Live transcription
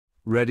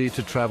Ready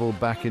to travel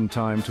back in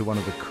time to one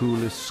of the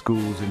coolest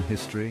schools in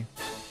history?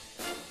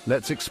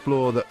 Let's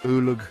explore the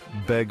Ulugh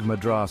Beg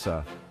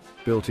madrasah,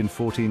 built in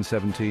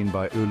 1417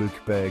 by Ulugh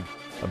Beg,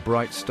 a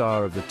bright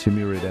star of the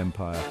Timurid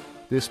Empire.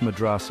 This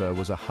madrasah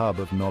was a hub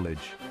of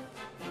knowledge.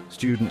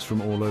 Students from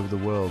all over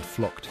the world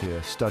flocked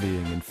here,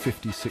 studying in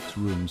 56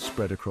 rooms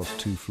spread across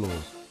 2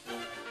 floors.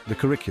 The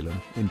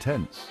curriculum,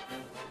 intense.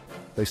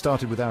 They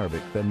started with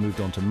Arabic, then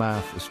moved on to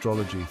math,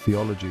 astrology,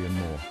 theology and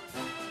more.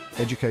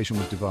 Education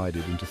was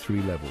divided into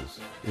 3 levels: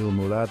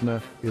 Ilmul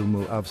Adna,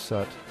 Ilmul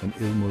Avsat and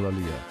Ilmul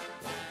Aliyah.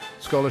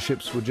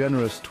 Scholarships were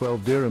generous: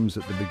 12 dirhams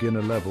at the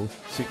beginner level,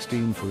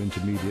 16 for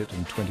intermediate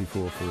and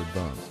 24 for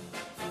advanced.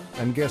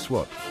 And guess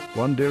what?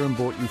 1 dirham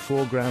bought you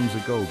 4 grams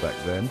of gold back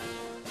then.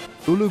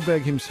 Ulugh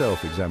Beg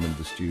himself examined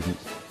the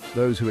students.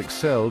 Those who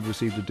excelled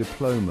received a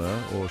diploma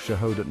or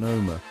shahodat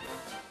noma.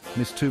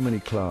 Missed too many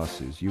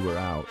classes, you were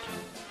out.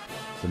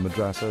 The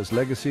madrasah's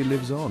legacy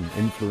lives on,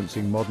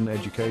 influencing modern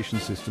education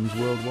systems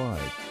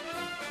worldwide.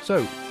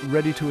 So,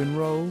 ready to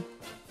enroll?